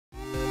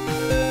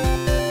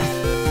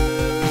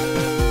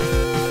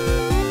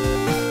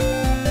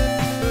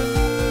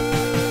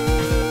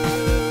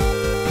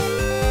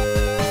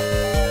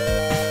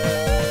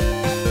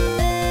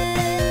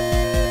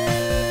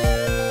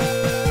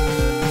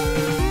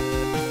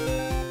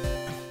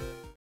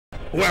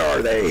Where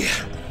are they?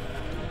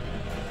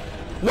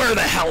 Where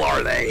the hell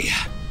are they?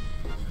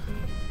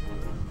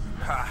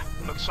 Ha,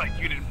 looks like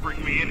you didn't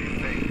bring me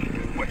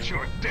anything. What's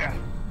your death?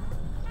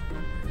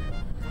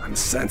 I'm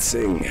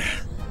sensing.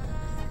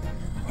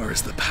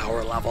 Where's the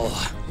power level?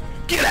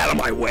 Get out of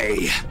my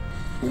way!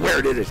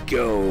 Where did it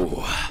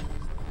go?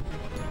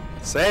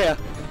 Saya!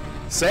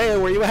 Saya,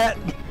 where you at?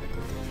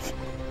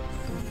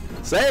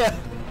 Saya!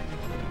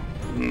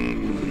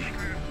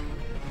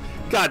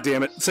 God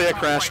damn it, Saya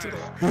crashed.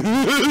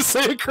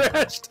 Saya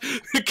crashed!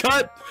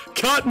 Cut!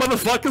 Cut,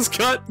 motherfuckers,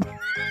 cut!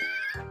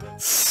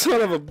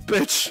 Son of a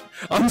bitch!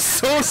 I'm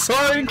so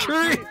sorry,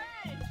 Cree!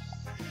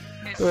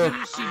 As soon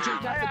as she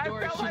jumped out the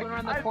door, she went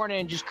around the corner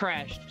and just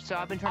crashed. So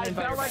I've been trying to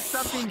invite her back. I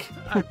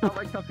felt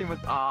like something was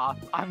off.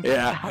 I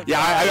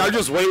was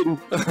just waiting.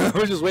 I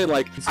was just waiting.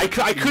 Like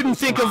I couldn't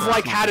think of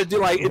like how to do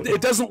like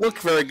it doesn't look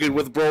very good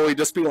with Broly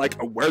just being like,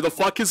 where the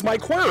fuck is my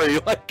query?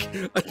 Like,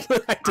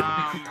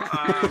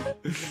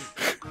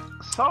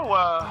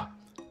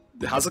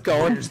 how's it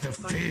going? Where's the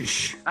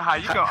fish? How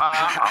you going?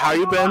 How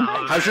you been?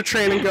 How's your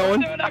training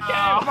going?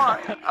 I'm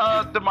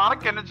alright.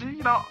 Demonic energy,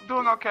 you know,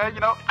 doing okay,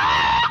 you know.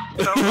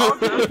 All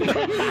good.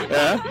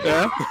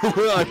 Yeah.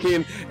 I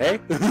mean, hey.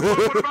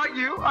 What about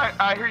you?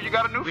 I hear you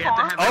got a new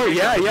farm. Oh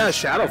yeah,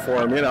 Shadow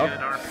Form, you know.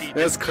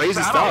 It's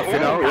crazy stuff, you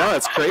know. Yeah,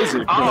 it's crazy.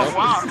 You know?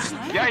 Wow.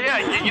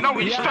 Yeah. You know,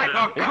 we straight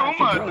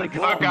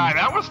Kuma guy.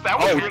 That was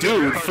oh, really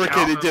dude, good,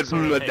 freaking you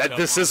know? it did.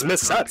 This is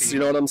Miss Suts, you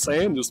know what I'm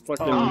saying? Just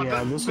fucking.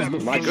 Yeah, this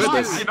is my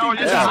goodness. You know,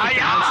 just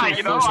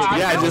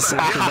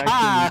got him.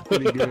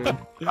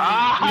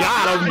 You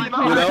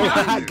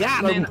know,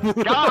 got him.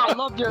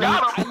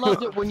 I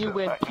loved it when you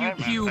went pew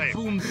pew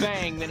boom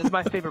bang. That is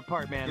my favorite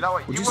part, man. You know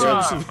what? You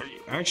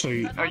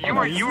Actually,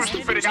 you were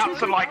spitting out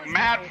some like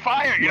mad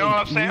fire. You know what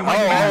I'm saying? Like,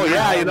 oh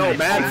yeah, you know,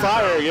 mad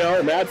fire. You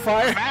know, mad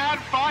fire. Mad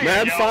fire.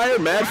 Mad fire.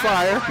 Mad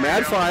fire.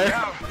 Mad fire.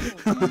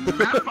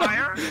 Mad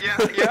fire.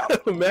 Yeah.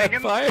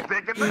 Mad fire.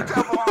 Digging the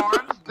devil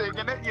horns.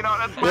 Digging it. You know,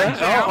 that's my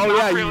jam. Oh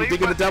yeah, really, you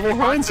digging the devil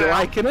horns? You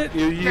liking it?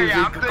 You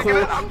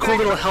cool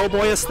little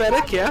Hellboy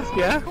aesthetic? Yeah.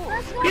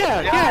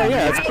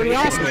 It's pretty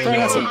awesome.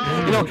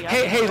 You know,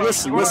 hey,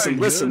 listen.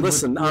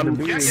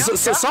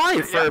 So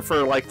sorry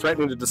for like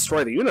threatening to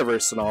destroy the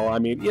universe and all. I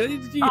mean, you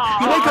wake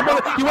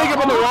up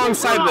on the wrong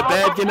side of the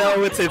bed. You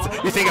know, it's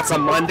you think it's a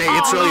Monday.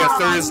 It's really a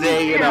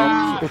Thursday. You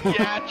know.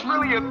 Yeah, it's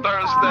really a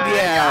Thursday.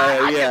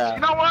 Yeah.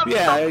 You know what?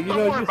 Yeah,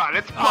 Don't worry about it.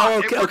 It's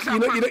fine. Okay. You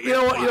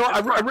know what? I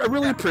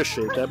really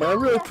appreciate that, man. I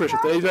really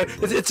appreciate that.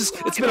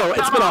 It's been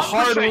a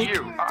hard week.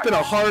 It's been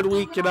a hard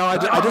week. You know,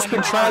 I just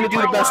been trying to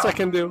do the best I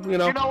can do. You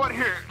know. You know what?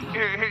 Here.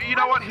 You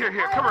know what? Here.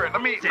 Come here.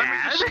 Let me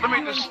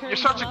just. You're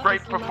such a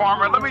great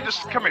performer. Let me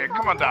just come here.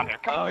 Come on down here.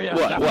 Come. Oh yeah.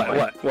 What?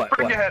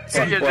 Bring your head.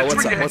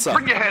 What's up?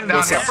 Bring your head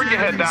down here. Bring your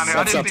head down here.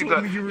 I just need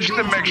to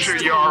make sure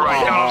you're all right.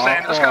 You know what I'm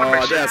saying? Just gotta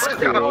make sure. That's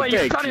cool.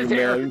 Thank you,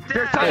 man.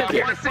 Thank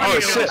you. Oh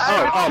shit.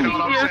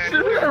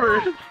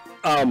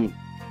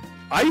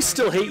 I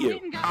still hate you.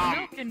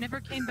 And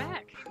never came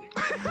back.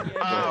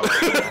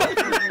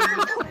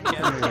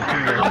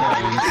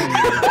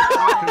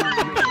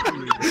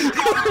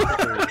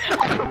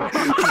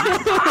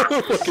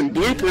 Fucking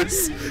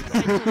bloopers.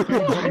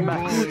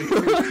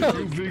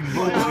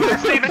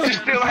 See that you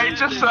still hate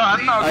your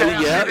son.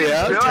 Okay.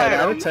 Yeah. 10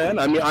 out of 10.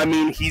 I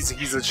mean, he's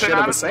a shit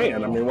of a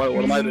Saiyan. I mean, what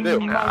am I to do?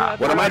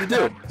 What am I to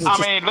do? I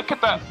mean, look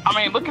at that.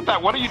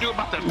 What do you do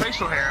about that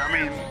facial hair? I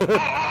mean,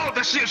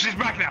 that's it. She's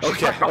back now.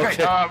 Okay. All right.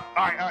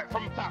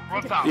 From the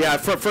top. Yeah,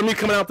 from you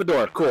coming out the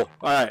door. Cool.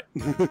 All right.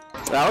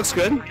 That looks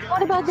good.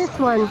 What about this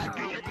one?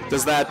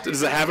 Does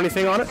it have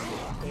anything on it?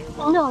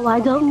 No, I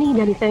don't need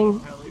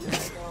anything.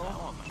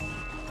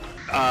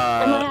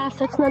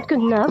 That's not good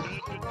enough.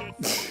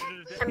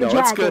 No,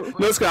 it's good.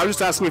 No, it's good. I was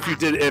just asking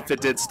if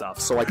it did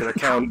stuff, so I could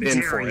account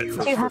in for it.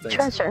 You have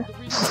treasure.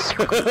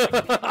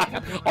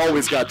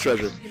 Always got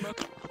treasure.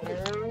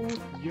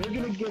 You're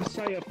gonna give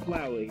Saya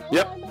Flowey.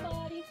 Yep.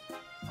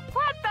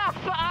 What the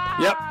fuck?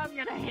 Yep. I'm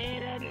gonna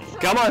hate it so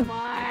Come on.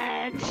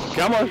 much.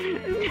 Come on.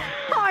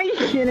 Are you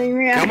kidding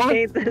me? I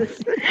hate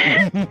this.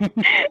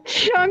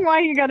 Chung, why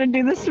you gotta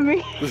do this to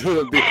me?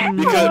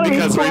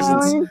 because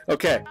reasons.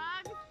 Okay.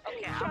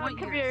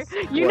 Come here.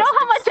 You know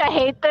how much I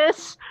hate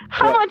this?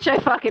 How much I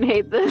fucking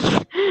hate this?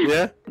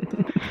 Yeah?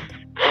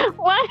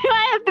 Why do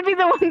I have to be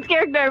the one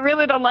character I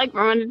really don't like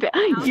from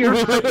Undertale? You're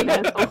a fucking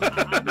asshole.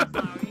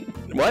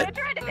 What?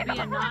 Be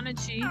a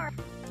non-cheat.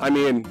 I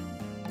mean,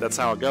 that's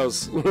how it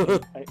goes.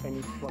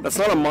 That's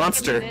not a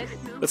monster.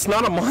 That's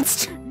not a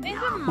monster.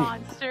 It's a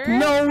monster.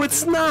 No,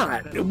 it's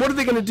not. What are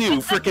they gonna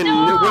do? Freaking.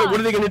 What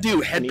are they gonna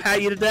do? Head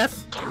pat you to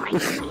death?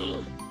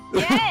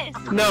 Yes.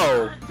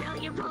 No.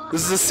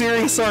 This is a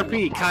serious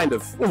RP, kind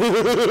of.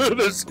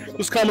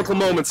 there's comical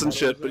moments and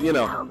shit, but you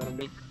know.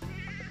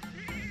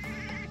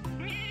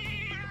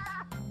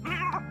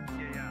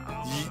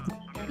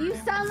 You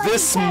sound like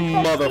This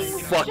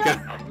motherfucker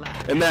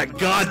and that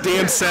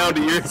goddamn sound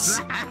of yours.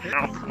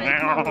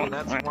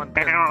 That's one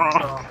thing. I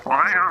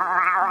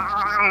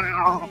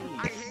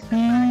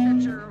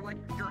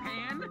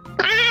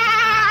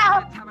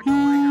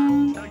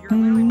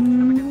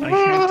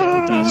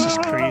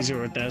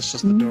That's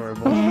just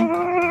adorable. We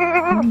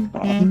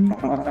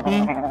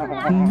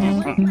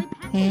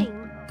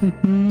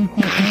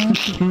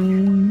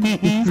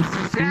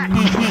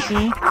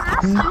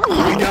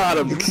got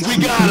him! We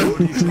got him!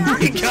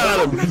 We got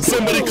him!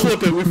 Somebody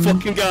clip it! We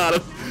fucking got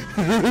him!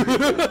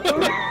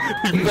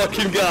 We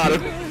fucking got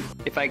him!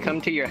 If I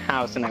come to your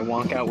house and I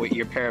walk out with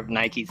your pair of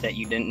Nikes that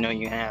you didn't know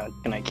you had,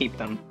 can I keep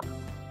them?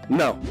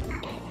 No.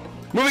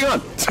 Moving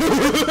on!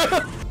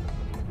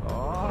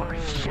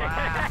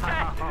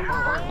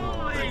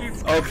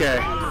 Okay.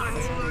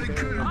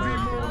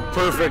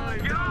 Perfect.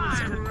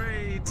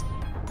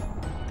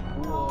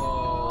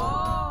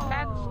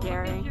 That's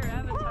scary.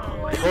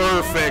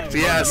 Perfect.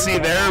 Yeah, see,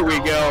 there we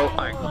go.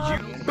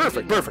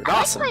 Perfect, perfect,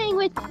 awesome. playing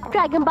with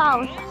Dragon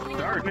Balls.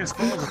 Darkness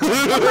Does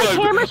my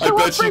camera show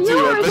up for you,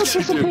 or does it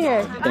disappear?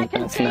 I think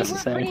that's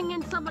necessary.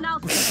 In someone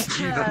else's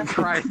Jesus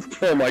Christ.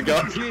 Oh my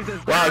god.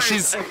 Wow,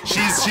 she's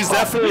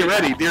definitely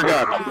ready, dear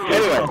god.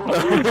 Anyway.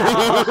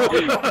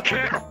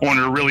 I want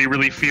to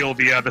really feel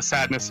the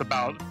sadness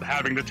about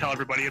having to tell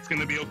everybody it's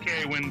gonna be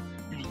okay when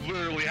you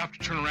literally have to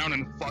turn around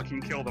and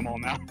fucking kill them all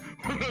now.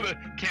 That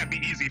can't be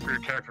easy for your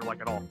character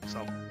like at all,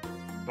 so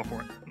go for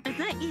it. It's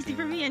not easy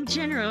for me in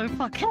general.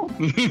 Fuck.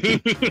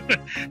 Hey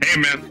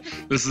man,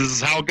 this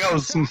is how it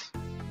goes. Wait,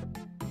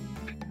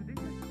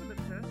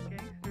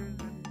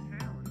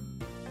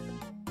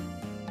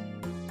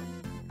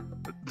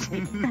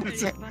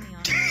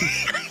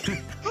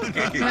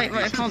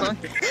 hold on.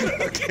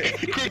 Okay,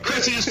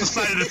 Cressy just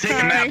decided to take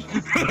a nap.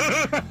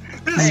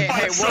 This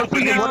fight's so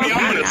big, I'm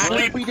gonna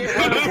sleep.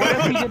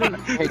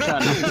 Hey,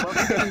 Chun, what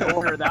if we did an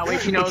order? That way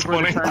she knows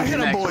where to turn to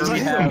next. So we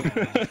have...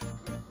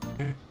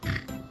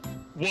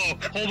 Whoa,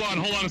 hold on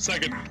a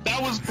second. That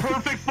was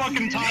perfect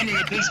fucking timing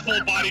with his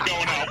full body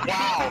going out.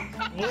 Wow.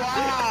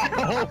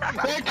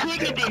 That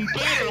couldn't have been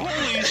better.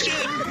 Holy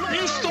shit.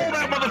 You stole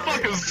that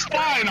motherfucker's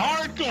spine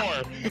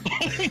hardcore.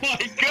 Oh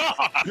my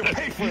god. You'll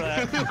pay for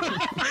that.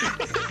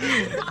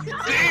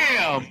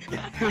 Damn.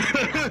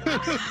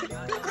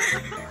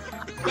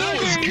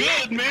 That was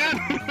good, man.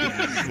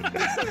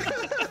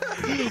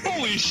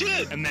 Holy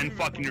shit. And then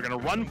fucking you're gonna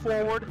run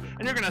forward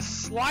and you're gonna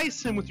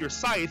slice him with your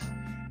scythe.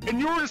 And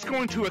you're just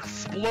going to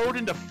explode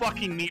into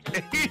fucking meat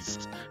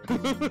paste.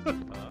 Okay.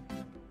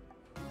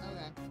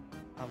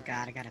 Oh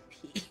god, I gotta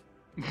pee.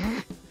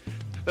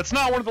 That's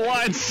not one of the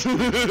lines.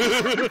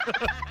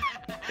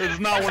 It's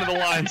not one of the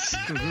lines.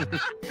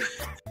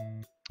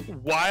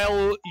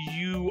 While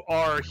you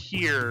are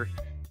here,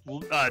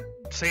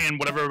 saying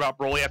whatever about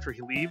Broly after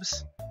he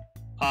leaves,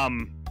 I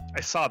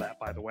saw that,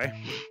 by the way.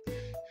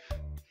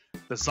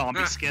 The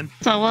zombie skin.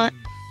 So what?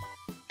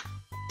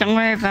 Don't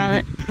worry about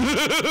it.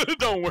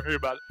 Don't worry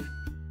about it.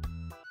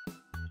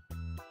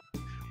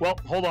 Well,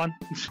 hold on.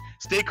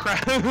 Stay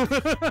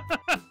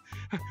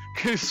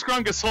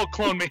Scrungus Hulk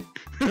clone me.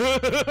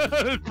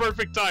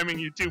 Perfect timing,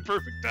 you two.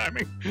 Perfect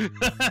timing.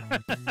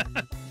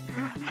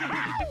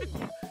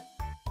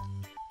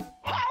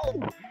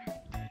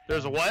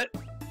 There's a what?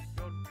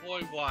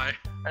 Boy, why?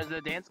 There's a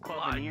dance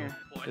club in here.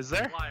 Is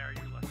there? Why are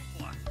you left?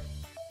 Why?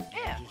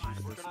 Yeah.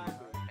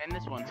 And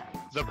this one.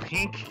 The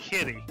pink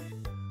kitty.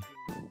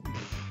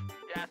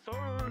 Yeah,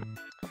 sir.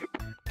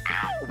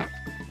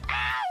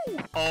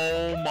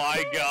 Oh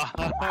my god.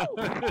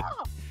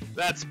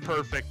 That's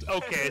perfect.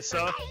 Okay,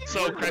 so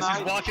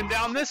Cressy's walking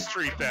down this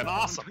street then.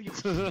 Awesome.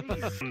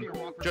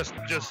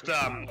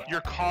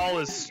 Your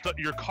car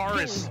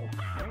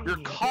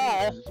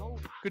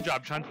good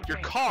job, Chun. Your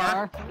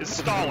car is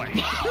stalling.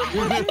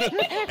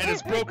 And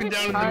it's broken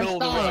down in the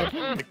middle of the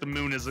road. Like the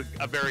moon is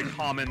a very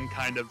common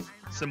kind of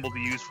symbol to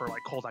use for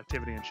like cold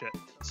activity and shit.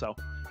 So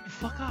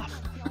fuck off.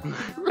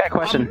 Bad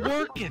question. I'm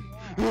working.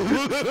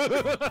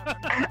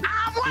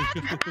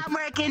 I'm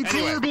working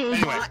too, big.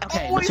 Anyway.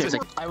 Okay, seriously.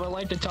 I would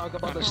like to talk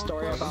about the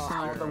story about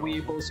how the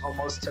Weebles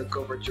almost took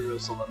over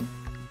Jerusalem.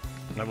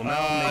 I will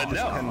not make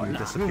this pen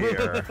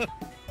disappear.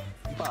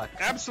 Fuck.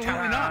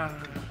 Absolutely not.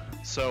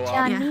 So,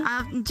 Yeah,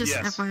 I'm just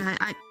FYI,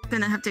 I'm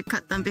gonna have to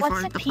cut them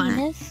before the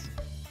planet.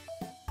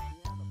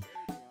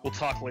 we'll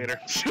talk later.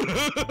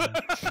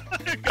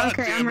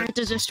 Okay, I'm ready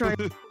to destroy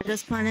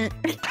this planet.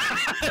 Sorry,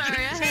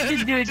 I had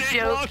to do a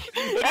joke.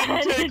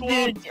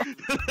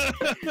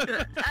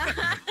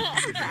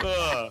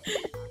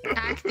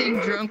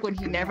 Acting drunk when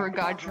he never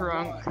got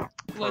drunk.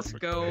 Let's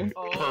go.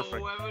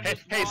 Perfect.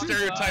 Hey,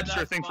 stereotypes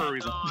are a thing for a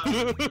reason.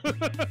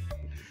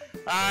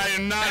 I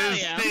am not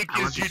as thick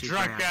as you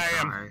drunk I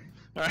am.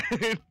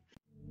 Alright.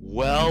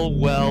 Well,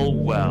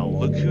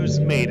 look who's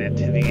made it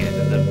to the end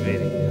of the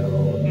video.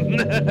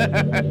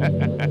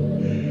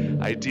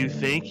 I do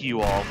thank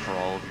you all for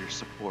all of your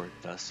support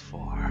thus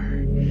far.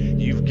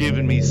 You've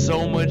given me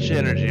so much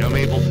energy, I'm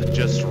able to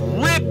just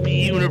rip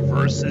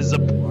universes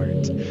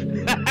apart.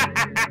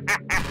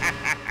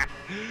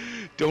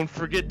 Don't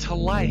forget to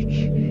like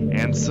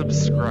and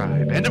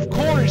subscribe. And of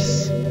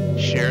course,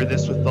 share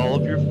this with all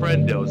of your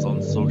friendos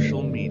on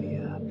social media.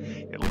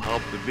 It'll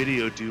help the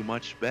video do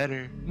much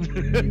better.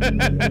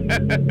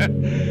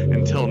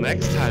 Until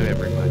next time,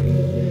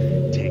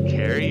 everybody, take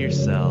care of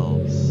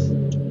yourselves.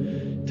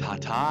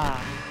 Ta-ta.